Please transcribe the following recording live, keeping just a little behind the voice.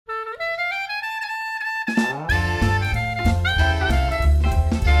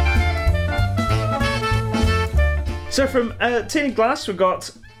So from Tinny Glass, we've got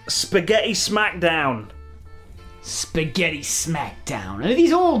Spaghetti Smackdown. Spaghetti Smackdown. Are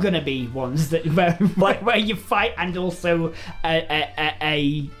these all going to be ones that where you fight and also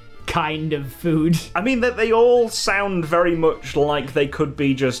a kind of food? I mean, that they all sound very much like they could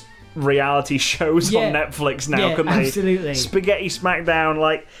be just reality shows on Netflix now, couldn't they? Absolutely. Spaghetti Smackdown,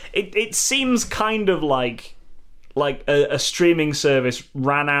 like it seems kind of like a streaming service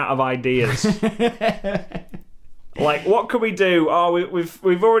ran out of ideas. Like, what could we do? Oh,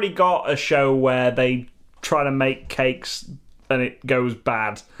 we've already got a show where they try to make cakes and it goes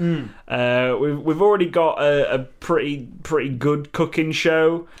bad. We've already got a pretty good cooking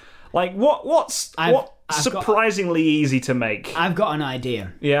show. Like, what's surprisingly easy to make? I've got an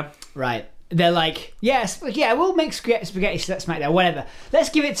idea. Yeah. Right. They're like, we'll make Spaghetti Smackdown, whatever. Let's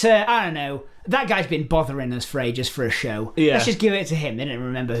give it to, I don't know, that guy's been bothering us for ages for a show. Yeah. Let's just give it to him. They didn't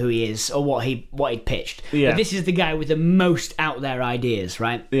remember who he is or what he pitched. Yeah. But this is the guy with the most out there ideas,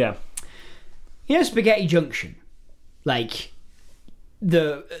 right? Yeah. You know Spaghetti Junction? Like,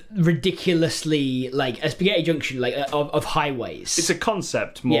 the ridiculously, like, a Spaghetti Junction, like, of highways. It's a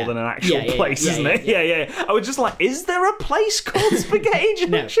concept more than an actual place, isn't it? Yeah. Yeah. I was just like, is there a place called Spaghetti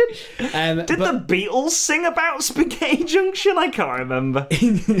Junction? Did the Beatles sing about Spaghetti Junction? I can't remember.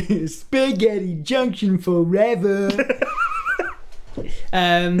 Spaghetti Junction forever.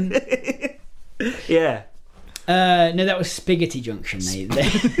 Yeah. No, that was Spaghetti Junction.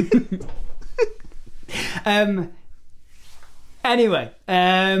 Anyway,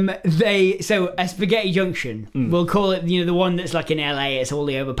 so a Spaghetti Junction, we'll call it, the one that's like in LA, it's all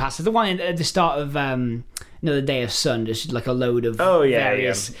the overpasses. The one at the start of Another Day of Sun, just like a load of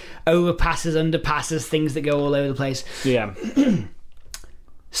various overpasses, underpasses, things that go all over the place. Yeah.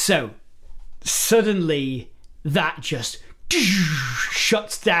 So, suddenly, that just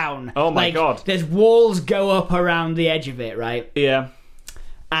shuts down. Oh my God. There's walls go up around the edge of it, right? Yeah.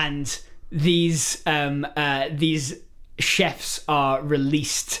 And these chefs are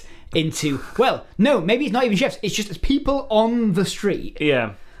released into, well, no, maybe it's not even chefs, it's just people on the street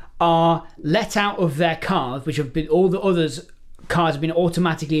are let out of their cars, which have been, all the others' cars have been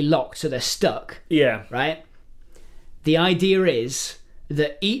automatically locked, so they're stuck. Yeah. Right? The idea is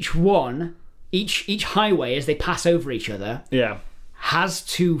that each highway, as they pass over each other, has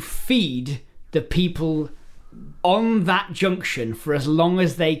to feed the people on that junction for as long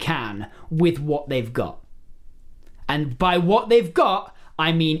as they can with what they've got. And by what they've got,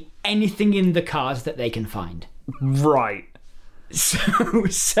 I mean anything in the cars that they can find. Right.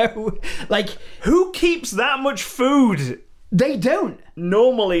 So, like... Who keeps that much food? They don't.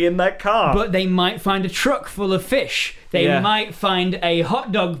 Normally in their car. But they might find a truck full of fish. They might find a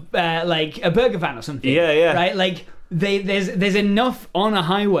hot dog, like a burger van or something. Yeah. Right? Like, there's enough on a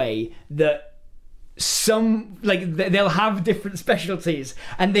highway that some, like, they'll have different specialties,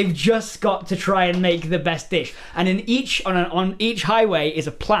 and they've just got to try and make the best dish. And on each highway is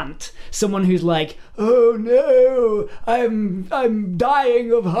a plant, someone who's like, oh no, I'm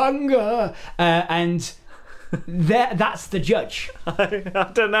dying of hunger, and that's the judge. I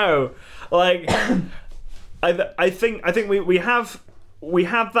don't know, like I think we have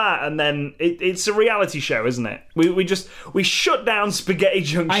that, and then it's a reality show, isn't it? We shut down Spaghetti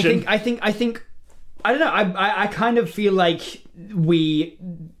Junction. I think I don't know. I kind of feel like we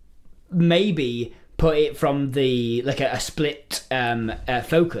maybe put it from the, like, a split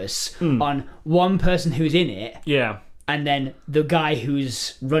focus on one person who's in it. Yeah. And then the guy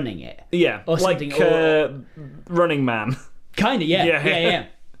who's running it. Yeah. Or something. Like Running Man. Kind of, yeah. Yeah.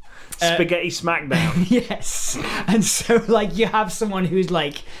 Spaghetti Smackdown. Yes. And so, like, you have someone who's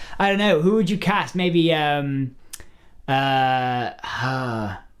like, I don't know, who would you cast? Maybe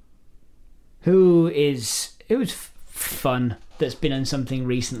who's fun that's been on something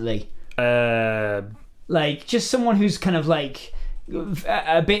recently? Like, just someone who's kind of like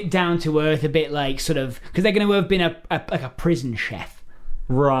a bit down to earth, a bit like, sort of, because they're going to have been like a prison chef,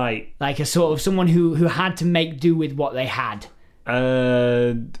 right? Like a sort of someone who had to make do with what they had.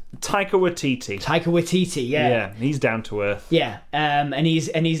 Taika Waititi. Yeah, he's down to earth. Yeah, and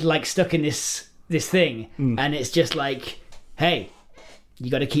he's like stuck in this thing, and it's just like, hey, you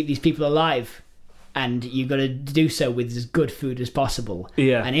got to keep these people alive, and you got to do so with as good food as possible.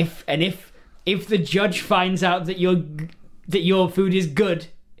 Yeah. And if the judge finds out that your food is good,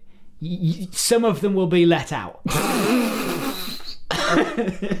 some of them will be let out.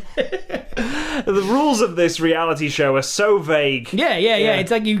 The rules of this reality show are so vague. Yeah.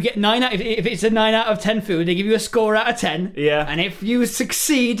 It's like you get if it's a 9 out of 10 food, they give you a score out of 10. Yeah. And if you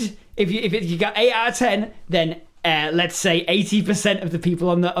succeed, if you got 8 out of 10, then let's say 80% of the people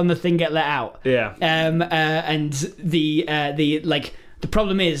on the thing get let out. Yeah. And the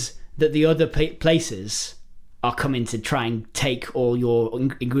problem is that the other places are coming to try and take all your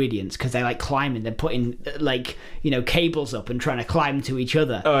ingredients because they're like climbing. They're putting cables up and trying to climb to each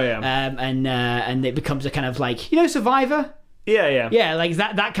other. Oh yeah. And it becomes a kind of like Survivor. Yeah, like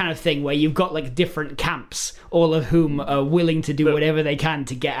that kind of thing where you've got like different camps, all of whom are willing to do whatever they can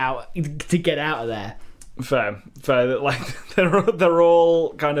to get out of there. Fair. Like they're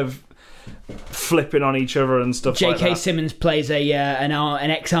all kind of flipping on each other and stuff. J.K. like that. Simmons plays an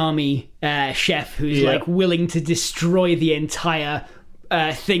ex-army chef who's like willing to destroy the entire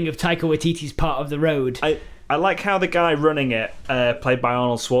thing of Taika Waititi's part of the road. I like how the guy running it, played by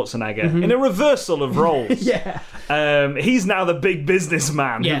Arnold Schwarzenegger, in a reversal of roles. Yeah. He's now the big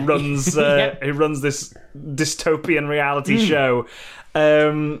businessman who runs who runs this dystopian reality show.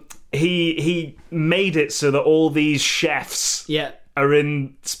 He made it so that all these chefs are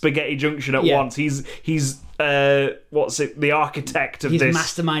in Spaghetti Junction at once. He's the architect of this. He's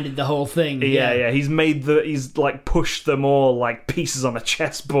masterminded the whole thing. Yeah. He's like pushed them all like pieces on a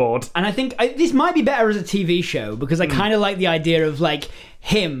chessboard. And I think this might be better as a TV show because I kind of like the idea of like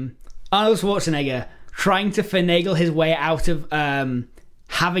him, Arnold Schwarzenegger, trying to finagle his way out of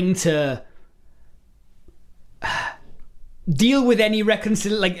having to deal with any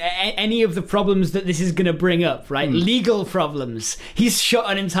any of the problems that this is going to bring up, right? Legal problems. He's shut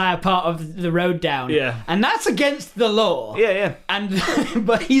an entire part of the road down, and that's against the law. And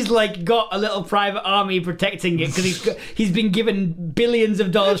but he's like got a little private army protecting it because he's been given billions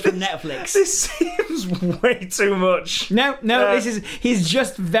of dollars from Netflix. This seems way too much. No, he's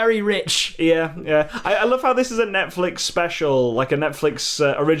just very rich. I love how this is a Netflix special, like a Netflix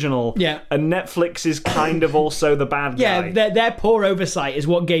original. And Netflix is kind of also the bad guy. Their poor oversight is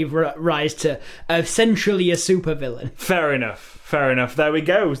what gave rise to essentially a supervillain. Fair enough. There we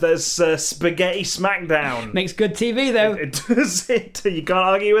go. There's Spaghetti Smackdown. Makes good TV, though. It does it. You can't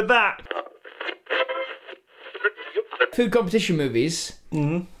argue with that. Food competition movies.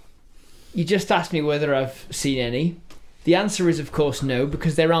 Mm-hmm. You just asked me whether I've seen any. The answer is, of course, no,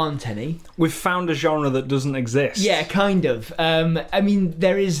 because there aren't any. We've found a genre that doesn't exist. Yeah, kind of. I mean,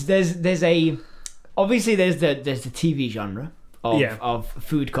 there's obviously there's the TV genre of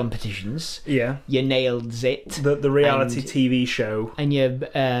food competitions. Yeah, you nailed it. The reality TV show, and you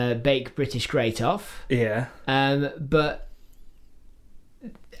bake British Great off. Yeah. But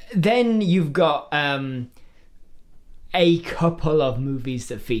then you've got a couple of movies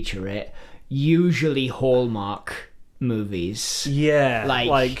that feature it, usually Hallmark movies. Yeah,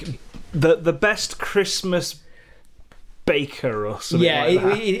 like the best Christmas baker or something. Yeah, like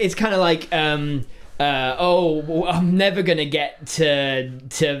that. it's kind of like I'm never gonna get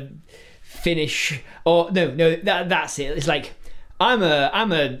to finish. Or no, that's it. It's like I'm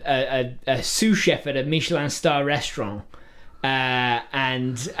a sous chef at a Michelin star restaurant.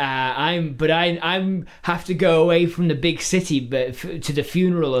 And I'm have to go away from the big city to the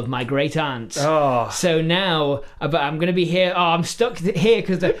funeral of my great aunt. So now, but I'm going to be here. I'm stuck here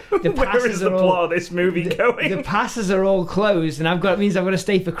because the where is the plot of this movie going? The passes are all closed, and means I've got to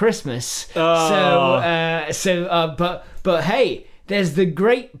stay for Christmas. But hey, there's the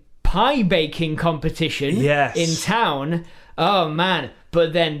great pie baking competition in town. Oh man.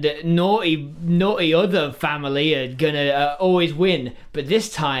 But then the naughty other family are gonna always win. But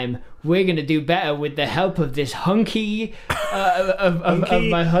this time we're gonna do better with the help of this hunky of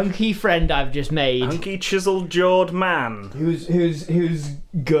my hunky friend I've just made. Hunky chiseled jawed man who's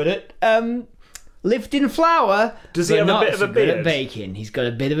good at lifting flour. Does he have a bit of a beard? Good at baking. He's got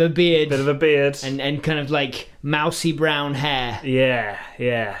a bit of a beard. And kind of like mousy brown hair.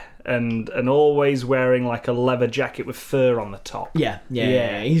 Yeah. And always wearing like a leather jacket with fur on the top. Yeah.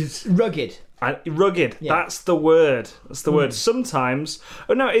 He's rugged. Rugged. Yeah. That's the word. Word. Sometimes.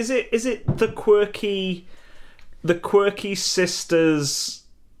 Oh no, is it the quirky sisters,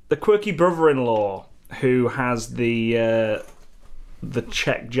 the quirky brother-in-law who has the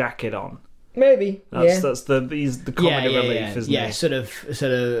check jacket on? Maybe. That's the comedy relief, isn't it? he? Sort of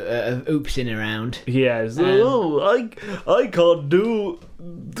oopsing around. Yeah. I can't do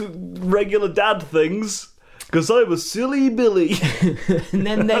regular dad things because I'm a silly Billy. And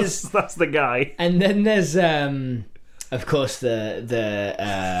then there's that's the guy. And then there's of course the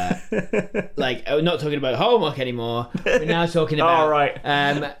like we're not talking about Hallmark anymore. We're now talking about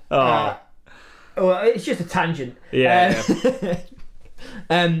well, it's just a tangent. Yeah.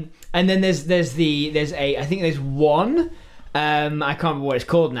 And then there's one I can't remember what it's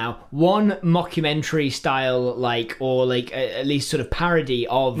called now. One mockumentary style, at least sort of parody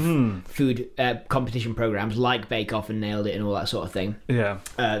of food competition programs like Bake Off and Nailed It and all that sort of thing. Yeah.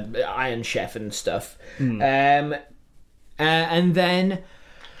 Iron Chef and stuff. And then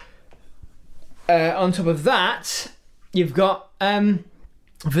on top of that, you've got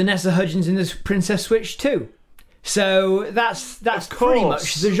Vanessa Hudgens in the Princess Switch 2. So that's pretty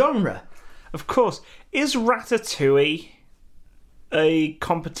much the genre. Of course. Is Ratatouille a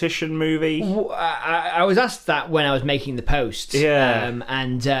competition movie? I was asked that when I was making the post. Yeah.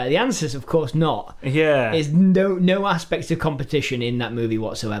 And the answer is, of course, not. Yeah. There's no aspects of competition in that movie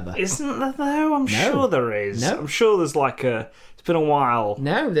whatsoever. Isn't there, though? I'm sure there is. No. I'm sure there's it's been a while.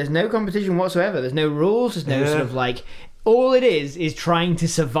 No, there's no competition whatsoever. There's no rules. There's no sort of all it is trying to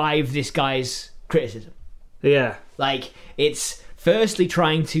survive this guy's criticism. Yeah. It's firstly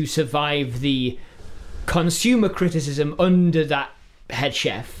trying to survive the consumer criticism under that head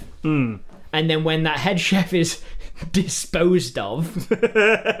chef. And then when that head chef is disposed of,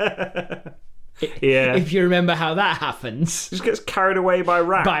 if you remember how that happens, just gets carried away by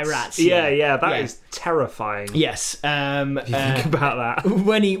rats. Yeah, that is terrifying. Yes. If you think about that.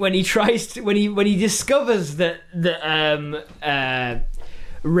 When he discovers that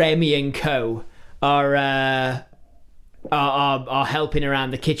Remy and co are helping around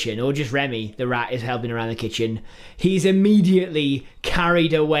the kitchen, or just Remy, the rat, is helping around the kitchen, he's immediately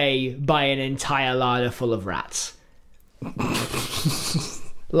carried away by an entire larder full of rats.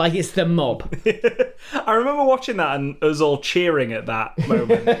 Like it's the mob. I remember watching that and us all cheering at that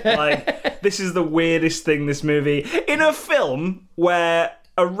moment. This is the weirdest thing, this movie. In a film where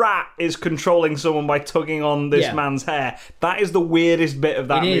a rat is controlling someone by tugging on this man's hair. That is the weirdest bit of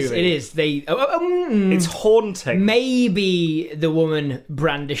that movie. It is. It's haunting. Maybe the woman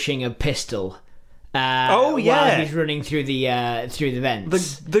brandishing a pistol. While he's running through the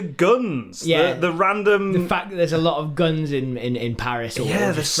vents. The guns. The random. The fact that there's a lot of guns in Paris or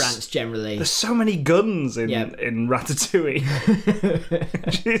just France generally. There's so many guns in Ratatouille.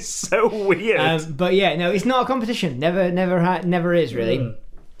 It's so weird. But no, it's not a competition. Never is really.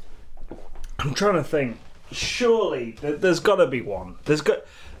 I'm trying to think. Surely there's got to be one. There's got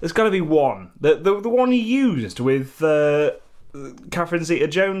to be one. The one he used with Catherine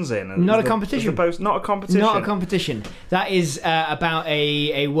Zeta-Jones in. Not a competition. Not a competition. Not a competition. That is about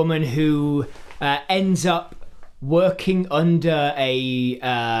a woman who ends up working under a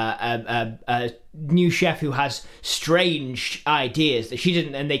new chef who has strange ideas that she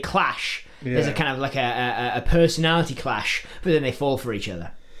didn't, and they clash. Yeah. There's a kind of like a personality clash, but then they fall for each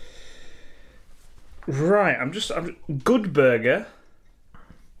other. Right, I'm Good Burger.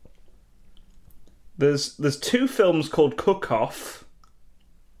 There's two films called Cook Off.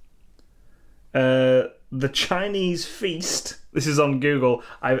 The Chinese Feast. This is on Google.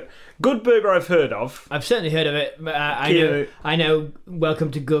 Good Burger I've heard of. I've certainly heard of it. But I know. Welcome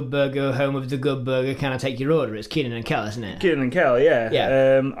to Good Burger, home of the Good Burger. Can I take your order? It's Keenan and Kel, isn't it? Keenan and Kel, yeah.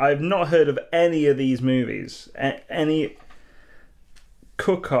 Yeah. I've not heard of any of these movies. Any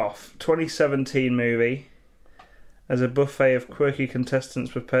Cook Off, 2017 movie. As a buffet of quirky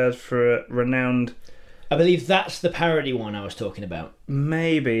contestants prepares for a renowned... I believe that's the parody one I was talking about.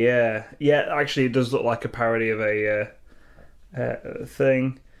 Maybe, yeah. Yeah, actually it does look like a parody of a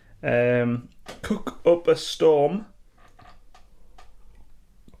thing. Cook Up a Storm.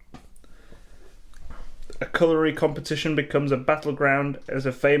 A culinary competition becomes a battleground as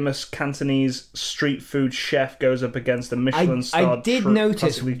a famous Cantonese street food chef goes up against a Michelin-starred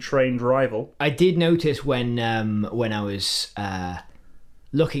classically trained rival. I did notice when I was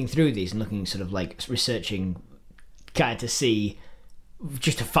looking through these and looking sort of researching kind of to see,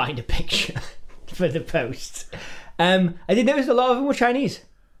 just to find a picture for the post. I did notice a lot of them were Chinese.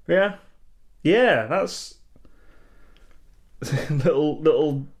 Yeah. Yeah, that's...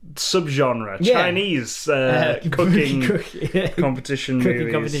 little subgenre, Chinese cooking competition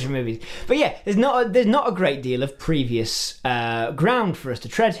movies. But yeah, there's not a great deal of previous ground for us to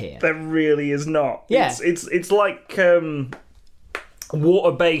tread here. There really is not. Yeah, it's like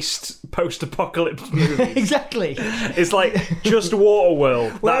water-based post-apocalypse movies. Exactly. It's like just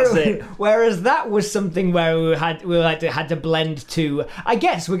Waterworld. That's it. Whereas that was something where we had to blend two. I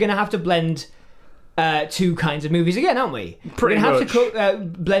guess we're going to have to blend. Two kinds of movies again, aren't we? Pretty much. We're going to have to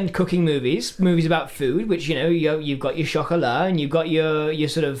blend cooking movies about food, which you've got your chocolat and you've got your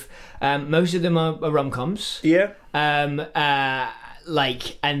sort of most of them are rom-coms. Yeah. And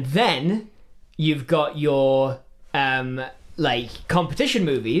then you've got your like competition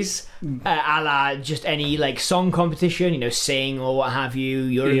movies, a la just any like song competition, Sing or what have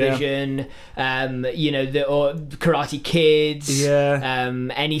you, Eurovision, or Karate Kids,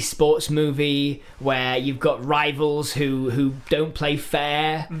 any sports movie where you've got rivals who don't play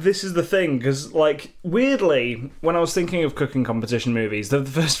fair. This is the thing, because like weirdly, when I was thinking of cooking competition movies, the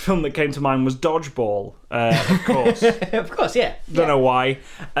first film that came to mind was Dodgeball. Of course, of course, yeah. Don't know why.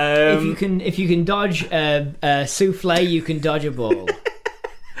 If you can dodge a souffle, you can dodge a ball.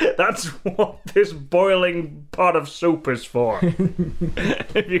 That's what this boiling pot of soup is for.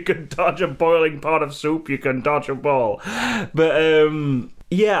 If you can dodge a boiling pot of soup, you can dodge a ball. But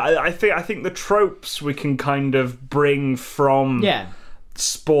I think the tropes we can kind of bring from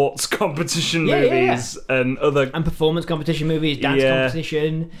sports competition movies and performance competition movies, dance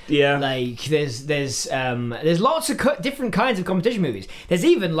competition. Yeah, like there's lots of different kinds of competition movies. There's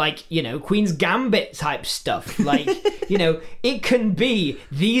even like Queen's Gambit type stuff. Like it can be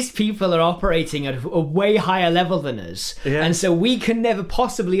these people are operating at a way higher level than us, and so we can never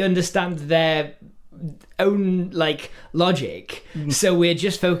possibly understand their own like logic, so we're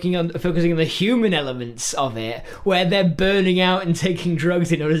just focusing on the human elements of it, where they're burning out and taking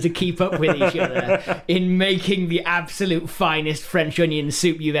drugs in order to keep up with each other in making the absolute finest French onion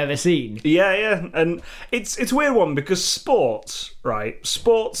soup you've ever seen. And it's a weird one, because sports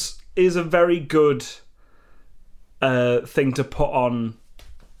is a very good thing to put on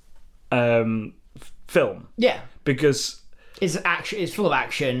film, because it's full of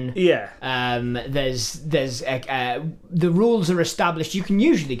action. Yeah. There's the rules are established. You can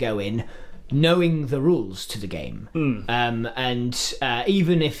usually go in knowing the rules to the game. And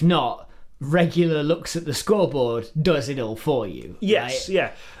even if not, regular looks at the scoreboard does it all for you. Yes, right?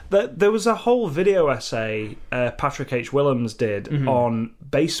 yeah. There was a whole video essay Patrick H. Willems did on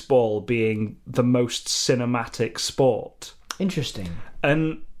baseball being the most cinematic sport. Interesting.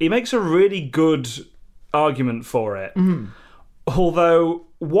 And he makes a really good argument for it. Although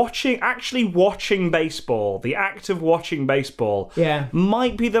watching baseball, the act of watching baseball,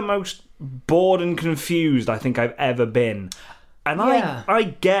 might be the most bored and confused I think I've ever been. And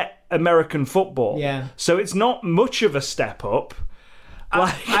I get American football, so it's not much of a step up.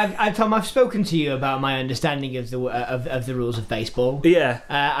 Tom, I've spoken to you about my understanding of the rules of baseball. Yeah,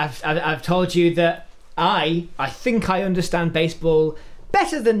 I've told you that I think I understand baseball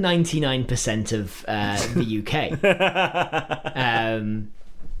better than 99% of the UK.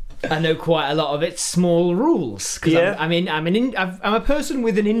 I know quite a lot of its small rules, because I'm a person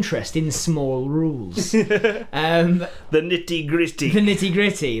with an interest in small rules. The nitty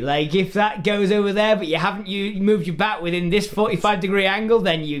gritty. Like if that goes over there, but you moved your bat within this 45-degree angle,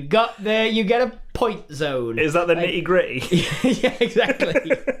 then you get a point zone. Is that the nitty gritty? Yeah,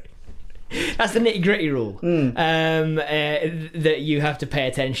 exactly. That's the nitty gritty rule that you have to pay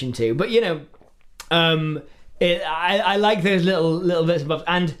attention to. But I like those little bits and bobs,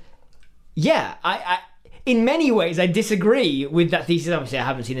 and I in many ways I disagree with that thesis. Obviously, I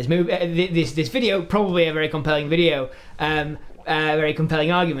haven't seen this movie, this video. Probably a very compelling video, a very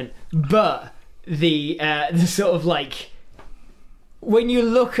compelling argument. But the sort of like, when you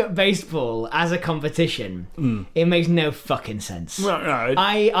look at baseball as a competition, it makes no fucking sense. Well, no.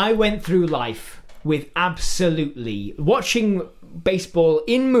 I went through life with absolutely watching baseball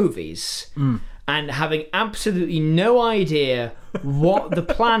in movies and having absolutely no idea what the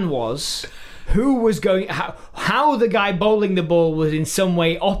plan was, who was going, how the guy bowling the ball was in some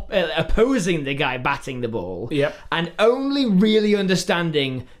way opposing the guy batting the ball, and only really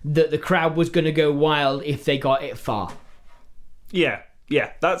understanding that the crowd was going to go wild if they got it far. Yeah,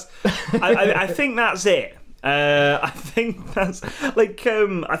 that's. I think that's it. I think that's like.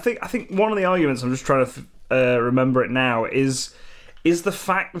 I think one of the arguments, I'm just trying to remember it now, is the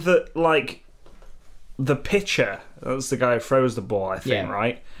fact that like the pitcher, that's the guy who throws the ball, I think,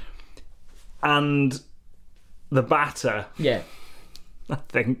 right, and the batter, I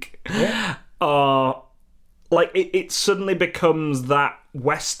think, are like it suddenly becomes that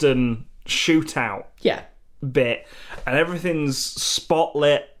Western shootout. Bit, and everything's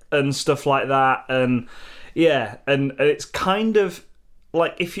spotlit and stuff like that, and and it's kind of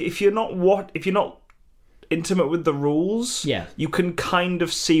like if you're not intimate with the rules, you can kind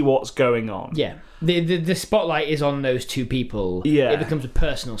of see what's going on. The spotlight is on those two people. It becomes a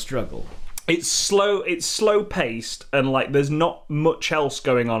personal struggle. It's slow paced, and like there's not much else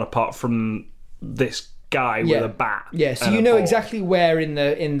going on apart from this guy with a bat. So you know exactly where in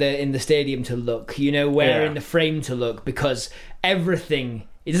the stadium to look. You know where in the frame to look, because everything.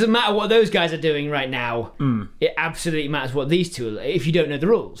 It doesn't matter what those guys are doing right now. It absolutely matters what these two are, if you don't know the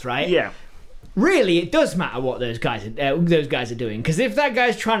rules, right? really, it does matter what those guys are doing, because if that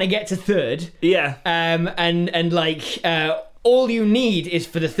guy's trying to get to third, Yeah. and like all you need is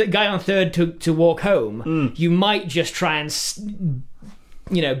for the guy on third to walk home, you might just try and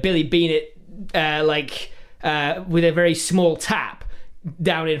Billy Bean it with a very small tap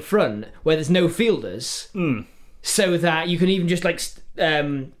down in front where there's no fielders, so that you can even just hit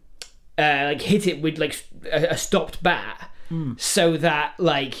it with like a stopped bat, so that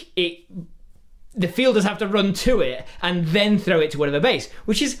like the fielders have to run to it and then throw it to whatever base,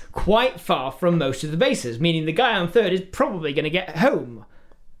 which is quite far from most of the bases, meaning the guy on third is probably going to get home.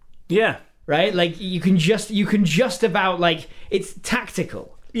 Yeah. Right? Like you can just about, like, it's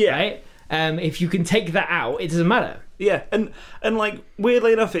tactical. Yeah. Right? If you can take that out, it doesn't matter. Yeah, and like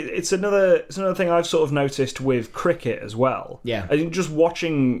weirdly enough, it's another thing I've sort of noticed with cricket as well. Yeah. I think just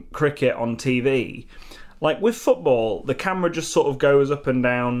watching cricket on TV, like with football, the camera just sort of goes up and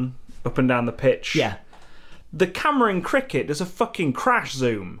down the pitch. Yeah. The camera in cricket does a fucking crash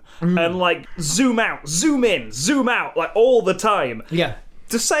zoom and like zoom out, zoom in, zoom out, like all the time. Yeah.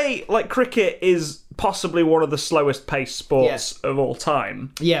 To say like cricket is possibly one of the slowest paced sports of all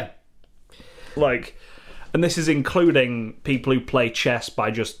time. Yeah. Like, and this is including people who play chess by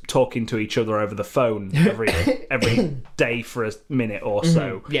just talking to each other over the phone every day for a minute or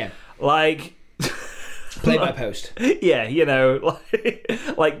so. Yeah. Like, Play by post. Yeah,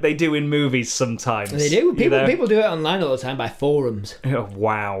 like they do in movies sometimes. They do. People do it online all the time by forums. Oh,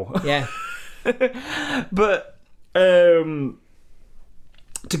 wow. Yeah. But to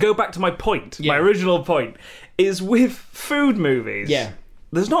go back to my point, my original point is with food movies. Yeah.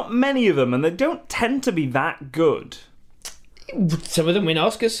 There's not many of them, and they don't tend to be that good. Some of them win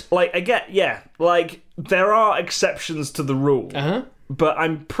Oscars. Like, like there are exceptions to the rule. Uh-huh. But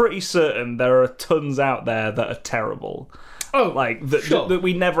I'm pretty certain there are tons out there that are terrible. Oh, like sure. that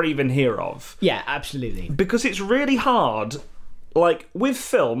we never even hear of. Yeah, absolutely. Because it's really hard. Like with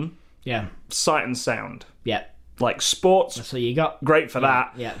film, Yeah. sight and sound. Yeah. Like sports, That's what you got. great for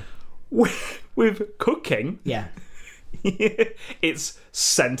that. Yeah. With cooking, Yeah. it's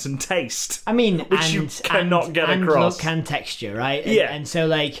scent and taste. I mean, Which you cannot get and across. look and texture, right? Yeah. And so,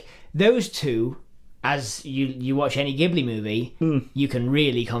 like, those two, as you watch any Ghibli movie, you can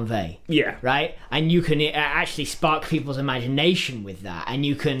really convey. Yeah. Right? And you can actually spark people's imagination with that. And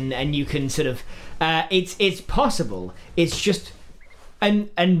you can sort of... it's possible. It's just...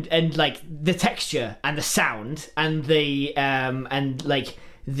 And like, the texture and the sound and the... and, like,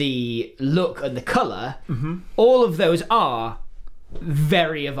 the look and the colour, all of those are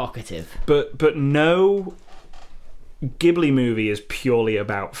very evocative. But no Ghibli movie is purely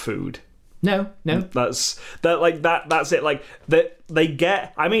about food. No. That's it. Like that they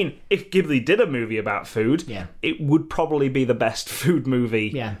get. I mean, if Ghibli did a movie about food, it would probably be the best food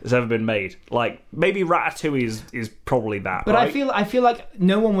movie that's ever been made. Like maybe Ratatouille is probably that. But right? I feel like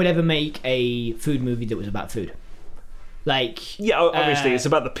no one would ever make a food movie that was about food. Like obviously it's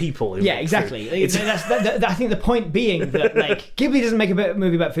about the people. Who make exactly. Food. I think the point being that like Ghibli doesn't make a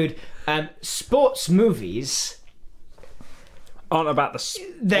movie about food. Sports movies aren't about the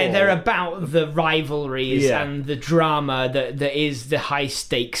they're about the rivalries and the drama that is the high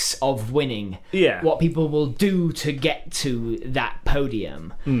stakes of winning. Yeah. What people will do to get to that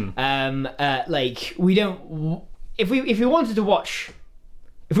podium. Like we don't if we wanted to watch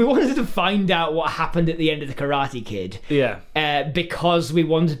if we wanted to find out what happened at the end of the Karate Kid, because we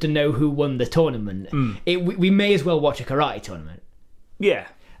wanted to know who won the tournament, we may as well watch a karate tournament. Yeah.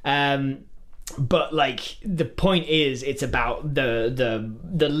 But like the point is, it's about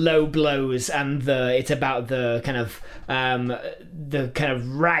the low blows and it's about the kind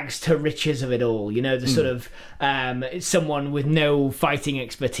of rags to riches of it all. You know, the sort of someone with no fighting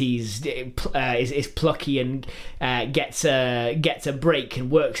expertise is plucky and gets a break and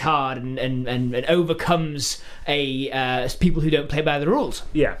works hard and overcomes people who don't play by the rules.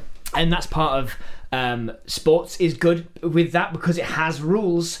 Yeah, and that's part of. Sports is good with that because it has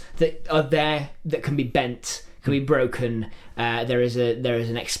rules that are there that can be bent, can be broken. There is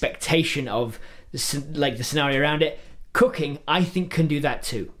an expectation of the scenario around it. Cooking, I think, can do that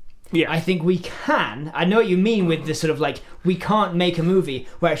too. Yeah, I think we can. I know what you mean with the sort of like we can't make a movie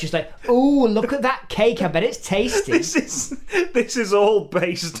where it's just like, oh, look at that cake. I bet it's tasty. This is all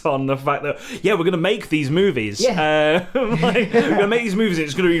based on the fact that we're going to make these movies. Yeah, we're going to make these movies. And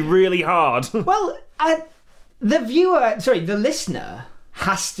it's going to be really hard. Well, the listener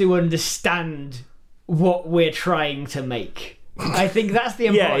has to understand what we're trying to make. I think that's the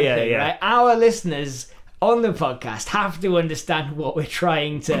important thing, right? Our listeners on the podcast have to understand what we're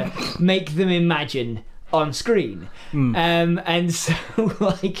trying to make them imagine on screen. And so,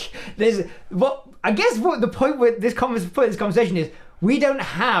 like, there's what I guess what the point with this conversation is, we don't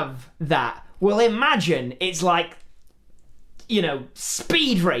have that. Well, imagine it's like, you know,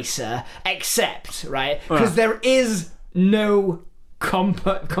 Speed Racer, except, right? Because there is no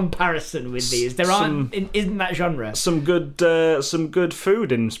comparison with these. There aren't in that genre. Some good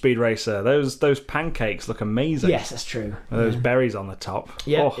food in Speed Racer. Those pancakes look amazing. Yes, that's true. With those berries on the top.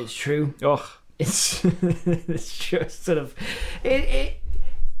 Yeah, it's true. Oh. It's just sort of it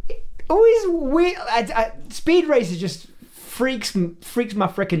always weird. Speed Racer just freaks my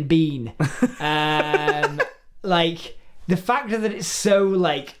frickin' bean. Like the fact that it's so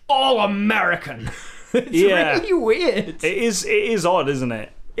like all American. It's really weird. It is odd, isn't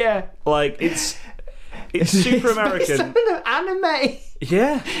it? Yeah. Like it's super American. It's an anime.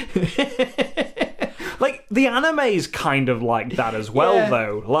 Yeah. Like the anime is kind of like that as well,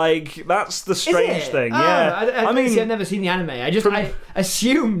 though. Like that's the strange thing. Yeah. I mean, I've never seen the anime. I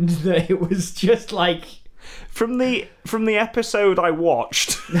assumed that it was just like from the episode I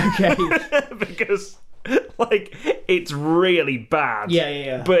watched. Okay. Because like it's really bad.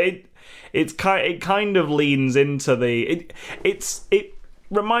 Yeah. But it kind of leans into it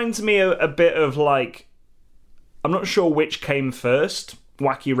reminds me a bit of like, I'm not sure which came first,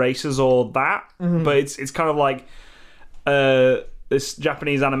 Wacky Racers or that, but it's kind of like this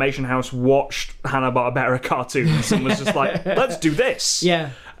Japanese animation house watched Hanna-Barbera cartoons and was just like, let's do this. Yeah.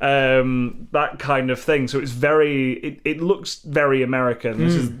 That kind of thing. So it's it looks very American.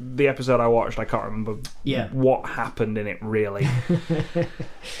 This is the episode I watched. I can't remember what happened in it really.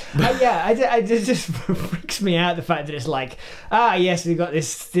 It just freaks me out, the fact that it's like, yes, we've got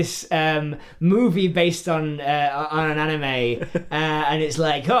this movie based on an anime, and it's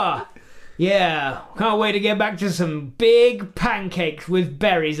like, yeah, can't wait to get back to some big pancakes with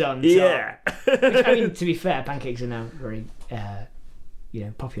berries on top. Yeah. Which, I mean, to be fair, pancakes are now very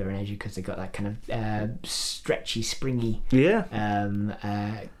popular in Asia because they've got that kind of stretchy, springy thing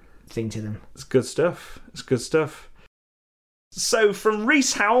to them. It's good stuff. So from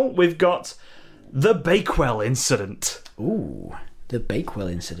Reese Howell, we've got the Bakewell incident. Ooh, the Bakewell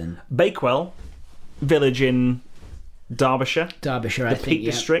incident. Bakewell, village in Derbyshire, I think. Peak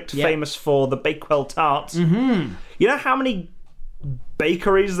District, famous for the Bakewell tarts. Mm-hmm. You know how many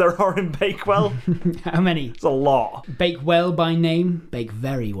bakeries there are in Bakewell? How many? It's a lot. Bake well by name, bake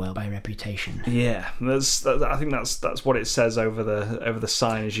very well by reputation. Yeah, I think that's what it says over the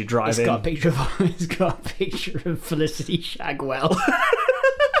sign as you drive in. It's got a picture of Felicity Shagwell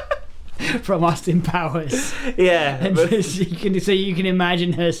from Austin Powers. Yeah, and so you can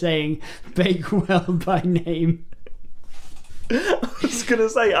imagine her saying "bake well by name." I was gonna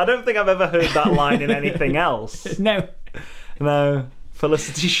say, I don't think I've ever heard that line in anything else. No,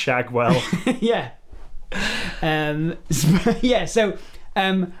 Felicity Shagwell. Yeah. So,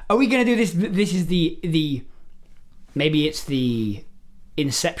 are we going to do this? This is the maybe it's the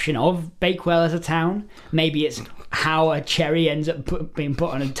inception of Bakewell as a town. Maybe it's how a cherry ends up being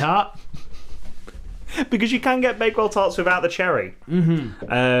put on a tart. Because you can get Bakewell tarts without the cherry.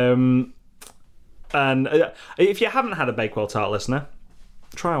 Mm-hmm. And if you haven't had a Bakewell tart, listener,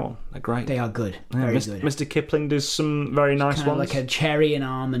 try one. They're great. They are good. Very good. Mr. Kipling does some very nice kind ones. Like a cherry and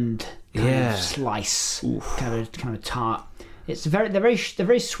almond kind of slice. Kind of a tart. They're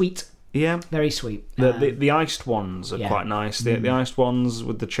very sweet. Yeah. Very sweet. The iced ones are quite nice. The iced ones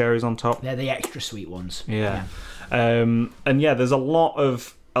with the cherries on top. They're the extra sweet ones. Yeah. And there's a lot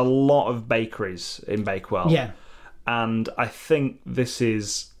of bakeries in Bakewell. Yeah. And I think this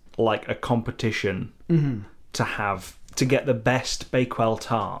is like a competition to get the best Bakewell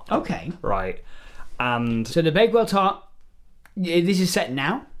tart. Okay. Right. And so the Bakewell tart, this is set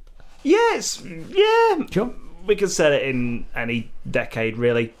now? Yes. Yeah. Sure. We could set it in any decade,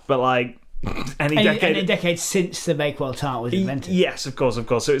 really. But like any decade since the Bakewell tart was invented. Yes, of course.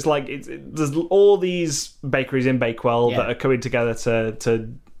 So it's like there's all these bakeries in Bakewell that are coming together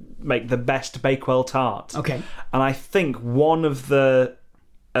to make the best Bakewell tart. Okay. And I think one of either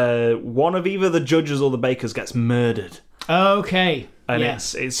the judges or the bakers gets murdered. Okay. And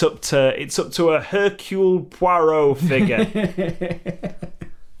it's up to a Hercule Poirot figure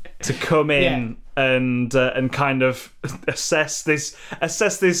to come in and kind of assess this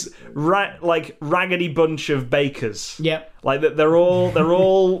raggedy bunch of bakers. Yep. Like that they've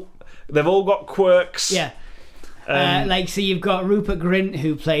all got quirks. Yeah. So you've got Rupert Grint,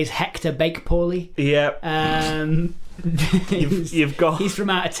 who plays Hector Bakepawley. Yeah. He's from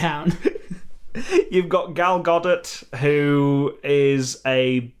out of town. You've got Gal Gadot, who is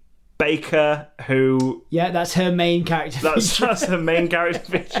a baker who... Yeah, that's her main character feature. That's her main character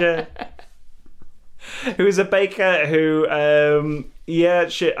feature. who is a baker who, I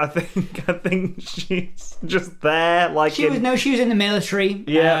think she's just there. Like she was in the military.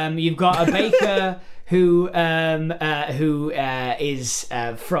 Yeah. You've got a baker who is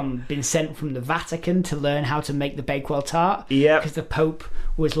been sent from the Vatican to learn how to make the Bakewell tart. Yeah. Because the Pope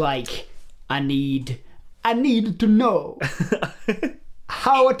was like, I need to know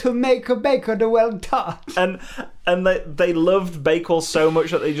how to make a Bakewell tart. And they loved Bakewell so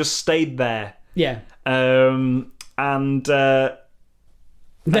much that they just stayed there. Yeah. We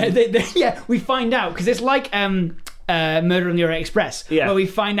find out because it's like Murder on the Orient Express, where we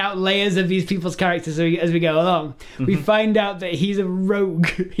find out layers of these people's characters as we go along. Mm-hmm. We find out that he's a rogue.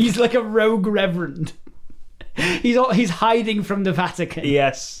 He's like a rogue reverend. He's hiding from the Vatican.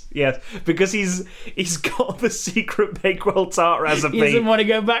 Yes, because he's got the secret Bakewell tart recipe. He doesn't want to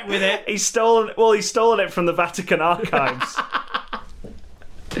go back with it. He's stolen it from the Vatican archives.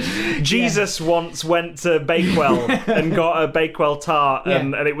 Jesus once went to Bakewell and got a Bakewell tart,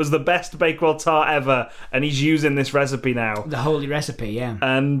 and it was the best Bakewell tart ever. And he's using this recipe now, the holy recipe, yeah.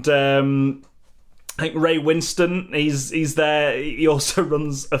 And I think Ray Winston, he's there. He also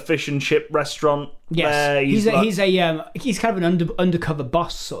runs a fish and chip restaurant. Yes, he's kind of an undercover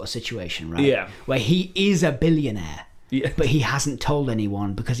boss sort of situation, right? Yeah, where he is a billionaire. Yeah. But he hasn't told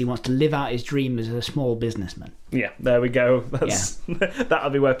anyone because he wants to live out his dream as a small businessman. Yeah, there we go. That'll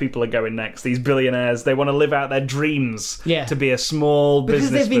be where people are going next. These billionaires, they want to live out their dreams to be a small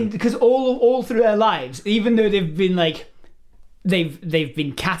businessman. Because all through their lives, even though they've been like they've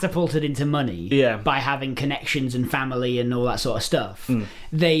been catapulted into money by having connections and family and all that sort of stuff.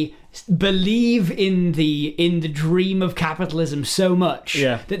 They believe in the dream of capitalism so much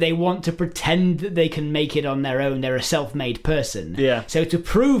that they want to pretend that they can make it on their own. They're a self-made person. So to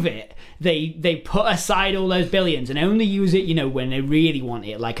prove it, they put aside all those billions and only use it, when they really want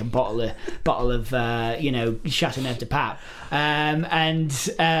it, like a bottle of Chateauneuf de Pape,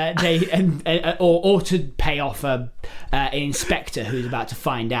 or to pay off an inspector who's about to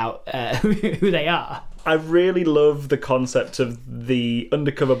find out who they are. I really love the concept of the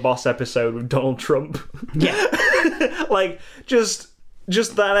Undercover Boss episode with Donald Trump. Yeah. Like, just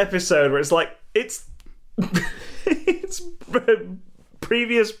that episode where it's like, it's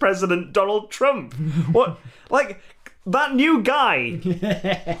previous President Donald Trump. What? Like, that new guy.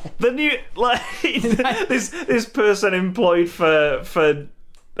 The new, like, this person employed for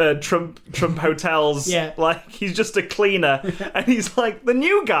Trump hotels. Yeah. Like, he's just a cleaner. And he's like, the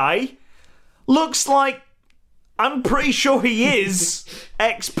new guy looks like, I'm pretty sure he is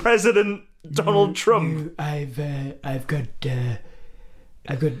ex-President Donald Trump. I've got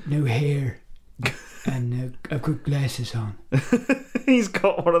no hair and I've got glasses on. He's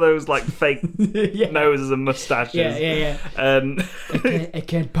got one of those like fake noses and mustaches. Yeah. I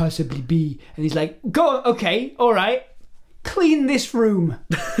can't possibly be. And he's like, go, okay, all right, clean this room.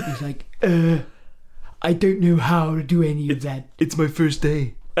 He's like, I don't know how to do any of that. It's my first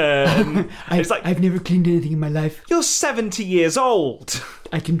day. I've never cleaned anything in my life. You're 70 years old.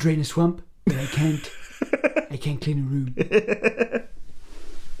 I can drain a swamp, but I can't clean a room.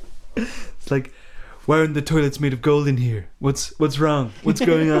 It's like, why aren't the toilets made of gold in here? What's wrong? What's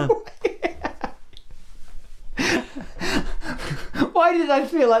going on? Why did I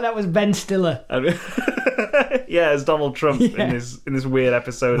feel like that was Ben Stiller? Yeah, as Donald Trump in this weird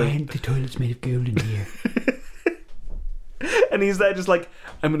episode. Why aren't the toilets made of gold in here? And he's there just like,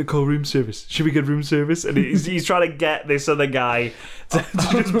 I'm going to call room service. Should we get room service? And he's trying to get this other guy to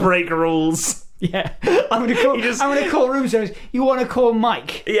just break rules. Yeah. I'm going to call room service. You want to call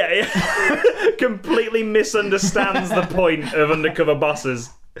Mike? Yeah. Completely misunderstands the point of Undercover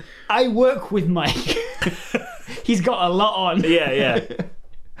Bosses. I work with Mike. He's got a lot on. Yeah.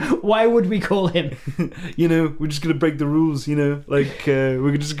 Why would we call him? We're just going to break the rules, like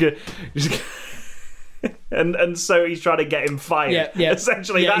we're just going to... And so he's trying to get him fired. Yeah.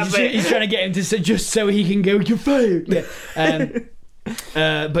 Essentially, that's it. He's trying to get him to just so he can go, you're fired. Yeah.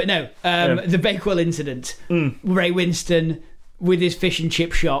 But no, the Bakewell incident. Ray Winston with his fish and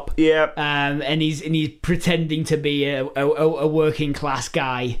chip shop. Yeah. And he's pretending to be a working class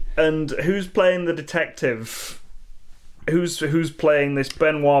guy. And who's playing the detective? Who's playing this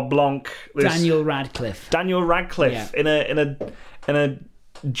Benoit Blanc? Daniel Radcliffe. Yeah. in a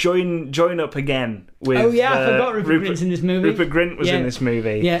join up again with. Oh yeah, I forgot Rupert Grint's in this movie. Rupert Grint was in this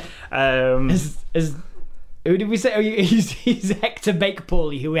movie. Yeah. Who did we say? Oh, he's Hector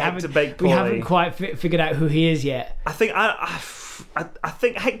Bakepawley, who we haven't quite figured out who he is yet. I think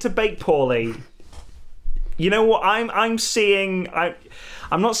Hector Bakepawley. You know what? I'm seeing.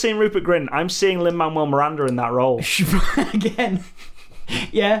 I'm not seeing Rupert Grint. I'm seeing Lin-Manuel Miranda in that role again.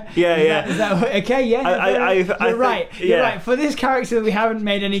 Yeah. Is that okay? Yeah. You're right. You're right. For this character that we haven't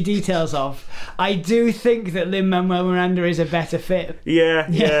made any details of, I do think that Lin-Manuel Miranda is a better fit. Yeah.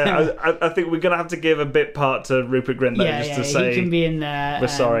 I think we're gonna have to give a bit part to Rupert Grint there, just to say he can be in there. We're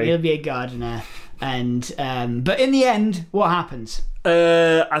sorry. He'll be a gardener, and but in the end, what happens?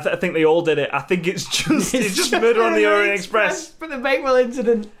 I think they all did it. I think it's just Murder on the Orient Express. For the Bakewell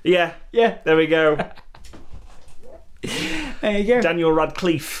incident. Yeah. There we go. There you go. Daniel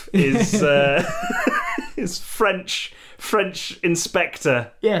Radcliffe is is French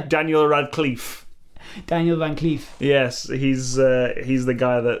inspector. Yeah. Daniel Radcliffe. Daniel Van Cleef. Yes, he's the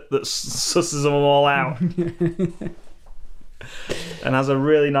guy that susses them all out. And has a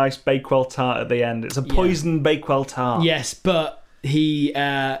really nice Bakewell tart at the end. It's a poisoned Bakewell tart. Yes, but he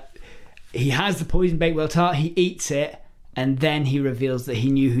has the poisoned Bakewell tart. He eats it, and then he reveals that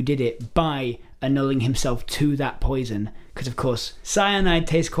he knew who did it by annulling himself to that poison. Because, of course, cyanide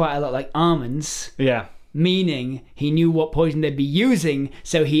tastes quite a lot like almonds. Yeah. Meaning he knew what poison they'd be using,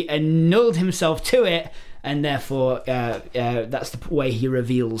 so he annulled himself to it, and therefore that's the way he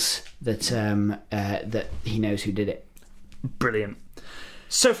reveals that that he knows who did it. Brilliant.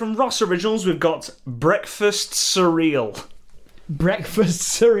 So from Ross Originals, we've got Breakfast Surreal. Breakfast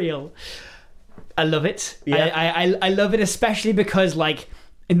cereal. I love it. Yeah. I love it, especially because, like,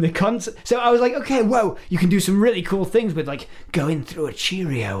 in the concept. So I was like, okay, whoa, you can do some really cool things with, like, going through a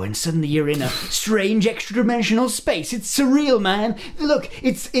Cheerio and suddenly you're in a strange extra-dimensional space. It's surreal, man. Look,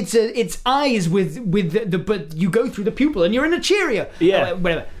 it's eyes with the but you go through the pupil and you're in a Cheerio. Yeah.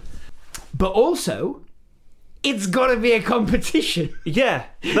 Whatever. But also, it's got to be a competition. Yeah,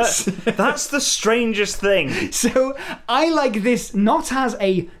 that's the strangest thing. So I like this not as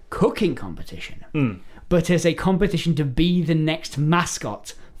a cooking competition, but as a competition to be the next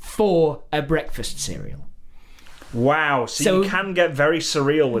mascot for a breakfast cereal. Wow, so you can get very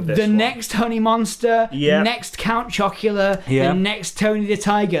surreal with this The one. next Honey Monster, next Count Chocula, the next Tony the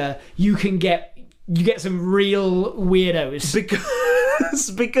Tiger, you get some real weirdos.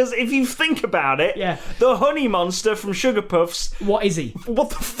 Because if you think about it, the Honey Monster from Sugar Puffs... What is he? What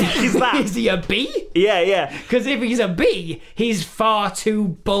the fuck is that? Is he a bee? Yeah. Because if he's a bee, he's far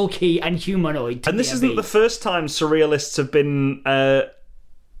too bulky and humanoid to And this be a isn't bee. the first time surrealists have been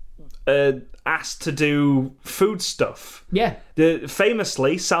asked to do food stuff. Yeah.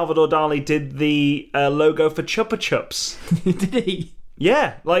 Famously, Salvador Dali did the logo for Chupa Chups. Did he?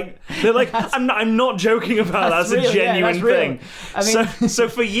 Yeah, like they're like, I'm not joking about that. That's a genuine thing. I mean, so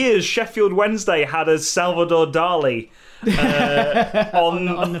for years, Sheffield Wednesday had a Salvador Dali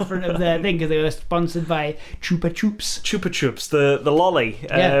on the front of their thing because they were sponsored by Chupa Chups. Chupa Chups, the lolly.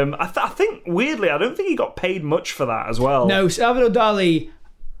 I think weirdly, I don't think he got paid much for that as well. No, Salvador Dali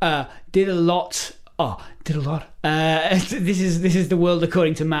did a lot. This is the world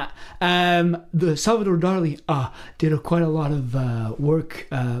according to Matt. The Salvador Dali did quite a lot of work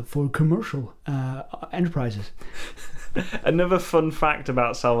for commercial enterprises. Another fun fact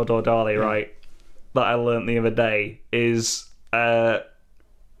about Salvador Dali, right, that I learnt the other day is Yoko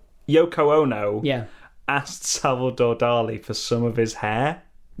Ono asked Salvador Dali for some of his hair.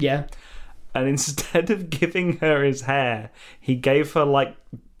 Yeah. And instead of giving her his hair, he gave her like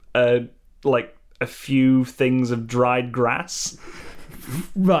a few things of dried grass.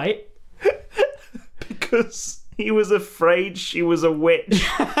 Right. Because he was afraid she was a witch.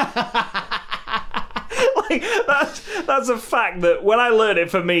 Like, that's a fact that when I learned it,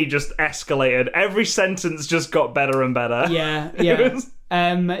 for me, just escalated. Every sentence just got better and better. Yeah.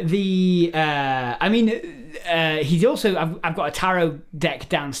 He's also... I've got a tarot deck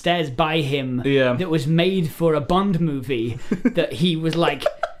downstairs by him that was made for a Bond movie that he was like...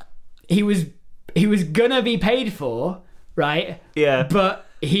 He was gonna be paid for, right? Yeah. But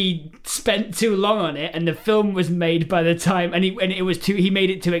he spent too long on it, and the film was made by the time, and he made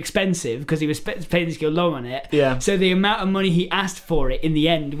it too expensive because he was paying so long on it. Yeah. So the amount of money he asked for it in the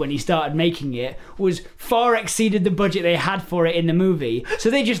end when he started making it was far exceeded the budget they had for it in the movie. So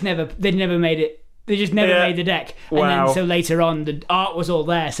they never made it. They just never made the deck. And then so later on, the art was all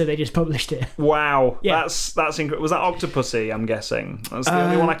there, so they just published it. Wow. Yeah. That's incredible. Was that Octopussy, I'm guessing? That's the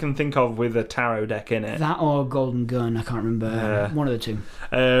only one I can think of with a tarot deck in it. That or Golden Gun, I can't remember. One of the two.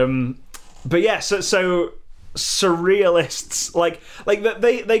 But yeah, so surrealists, like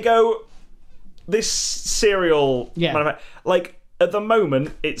they go, this cereal, like, at the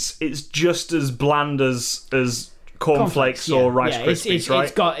moment, it's just as bland as cornflakes or Rice yeah, Krispies,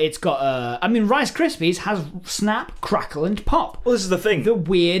 right? It's got. I mean, Rice Krispies has snap, crackle, and pop. Well, this is the thing. The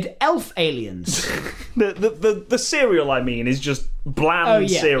weird elf aliens. The cereal, I mean, is just bland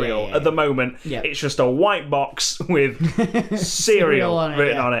cereal at the moment. Yeah. It's just a white box with cereal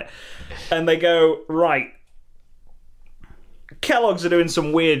written on it. And they go, right, Kellogg's are doing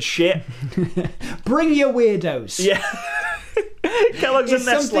some weird shit. Bring your weirdos. Yeah. Kellogg's Is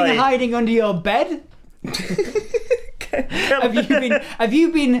and Nestle. something hiding under your bed? Have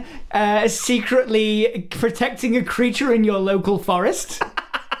you been secretly protecting a creature in your local forest?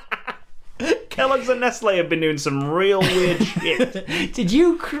 Kellogg's and Nestle have been doing some real weird shit.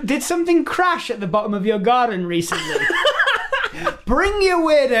 Did something crash at the bottom of your garden recently? Bring your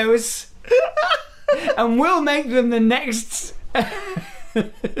weirdos, and we'll make them the next.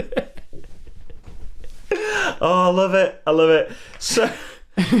 Oh, I love it. So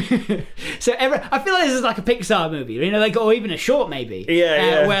I feel like this is like a Pixar movie, you know, like, or even a short maybe.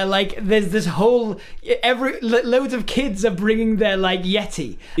 Yeah. Where like there's this whole loads of kids are bringing their like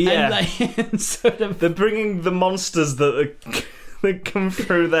Yeti. Yeah. And, like, and sort of they're bringing the monsters that come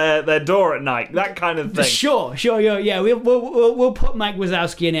through their door at night. That kind of thing. Sure. Yeah, we'll put Mike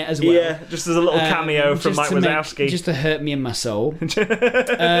Wazowski in it as well. Yeah, just as a little cameo from Mike Wazowski. Just to hurt me in my soul.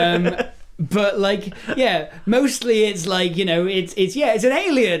 But like, yeah, mostly it's like, you know, it's an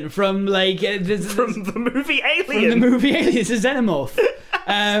alien from like from the movie Alien. From the movie Alien, it's a xenomorph.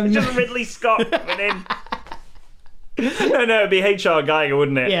 Just Ridley Scott coming in. No, it'd be H.R. Geiger,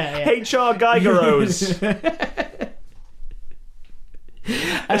 wouldn't it? Yeah. H.R. Geiger Rose.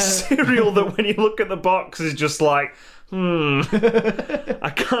 A cereal that when you look at the box is just like,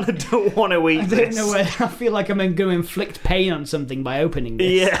 I kind of don't want to eat this. I don't know where I feel like I'm going to inflict pain on something by opening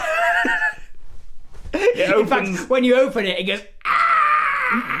this. Yeah. In fact, when you open it, it goes.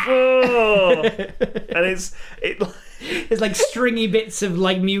 Oh. And it's There's like stringy bits of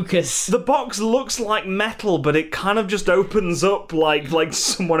like mucus. The box looks like metal, but it kind of just opens up like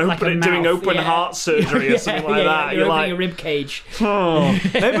someone Like doing open heart surgery or something like that. You're like opening a rib cage. Oh,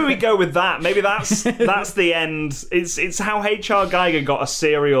 maybe we go with that. Maybe that's the end. It's how H.R. Geiger got a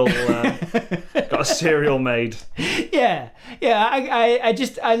cereal made. Yeah.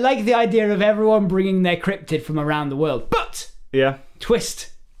 I like the idea of everyone bringing their cryptid from around the world, but yeah.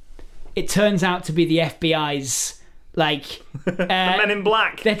 Twist. It turns out to be the FBI's like the Men in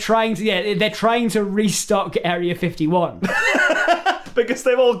Black. They're trying to restock Area 51 because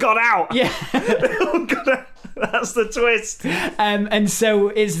they've all got out. Yeah, they all got out. That's the twist. And so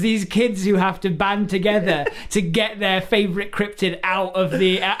it's these kids who have to band together to get their favourite cryptid out of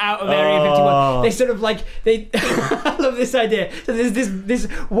Area 51. They sort of like I love this idea. So there's this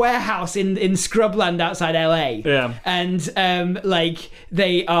warehouse in Scrubland outside LA. Yeah. And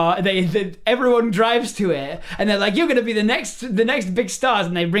everyone drives to it and they're like, you're going to be the next big stars,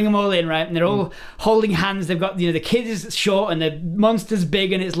 and they bring them all in, right? And they're all holding hands. They've got, the kid is short and the monster's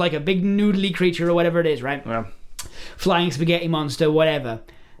big and it's like a big noodly creature or whatever it is, right? Yeah. Flying spaghetti monster, whatever.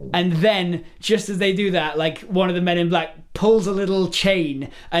 And then, just as they do that, like, one of the Men in Black pulls a little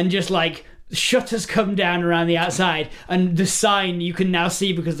chain and just, like, shutters come down around the outside, and the sign you can now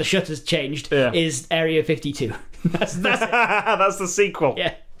see, because the shutter's changed, is Area 52. That's it. That's the sequel.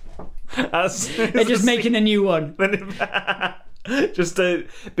 Yeah. They're just making a new one. Just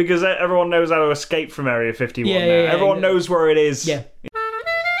because everyone knows how to escape from Area 51 now. Everyone knows where it is. Yeah.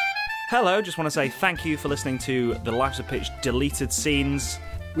 Hello, just want to say thank you for listening to the Life's a Pitch deleted scenes.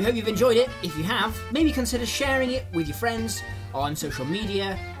 We hope you've enjoyed it. If you have, maybe consider sharing it with your friends on social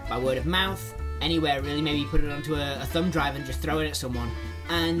media, by word of mouth, anywhere really. Maybe put it onto a thumb drive and just throw it at someone.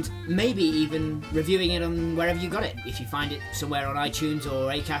 And maybe even reviewing it on wherever you got it. If you find it somewhere on iTunes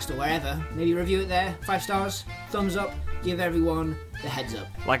or Acast or wherever, maybe review it there. 5 stars, thumbs up, give everyone the heads up.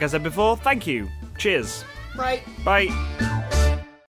 Like I said before, thank you. Cheers. Right. Bye.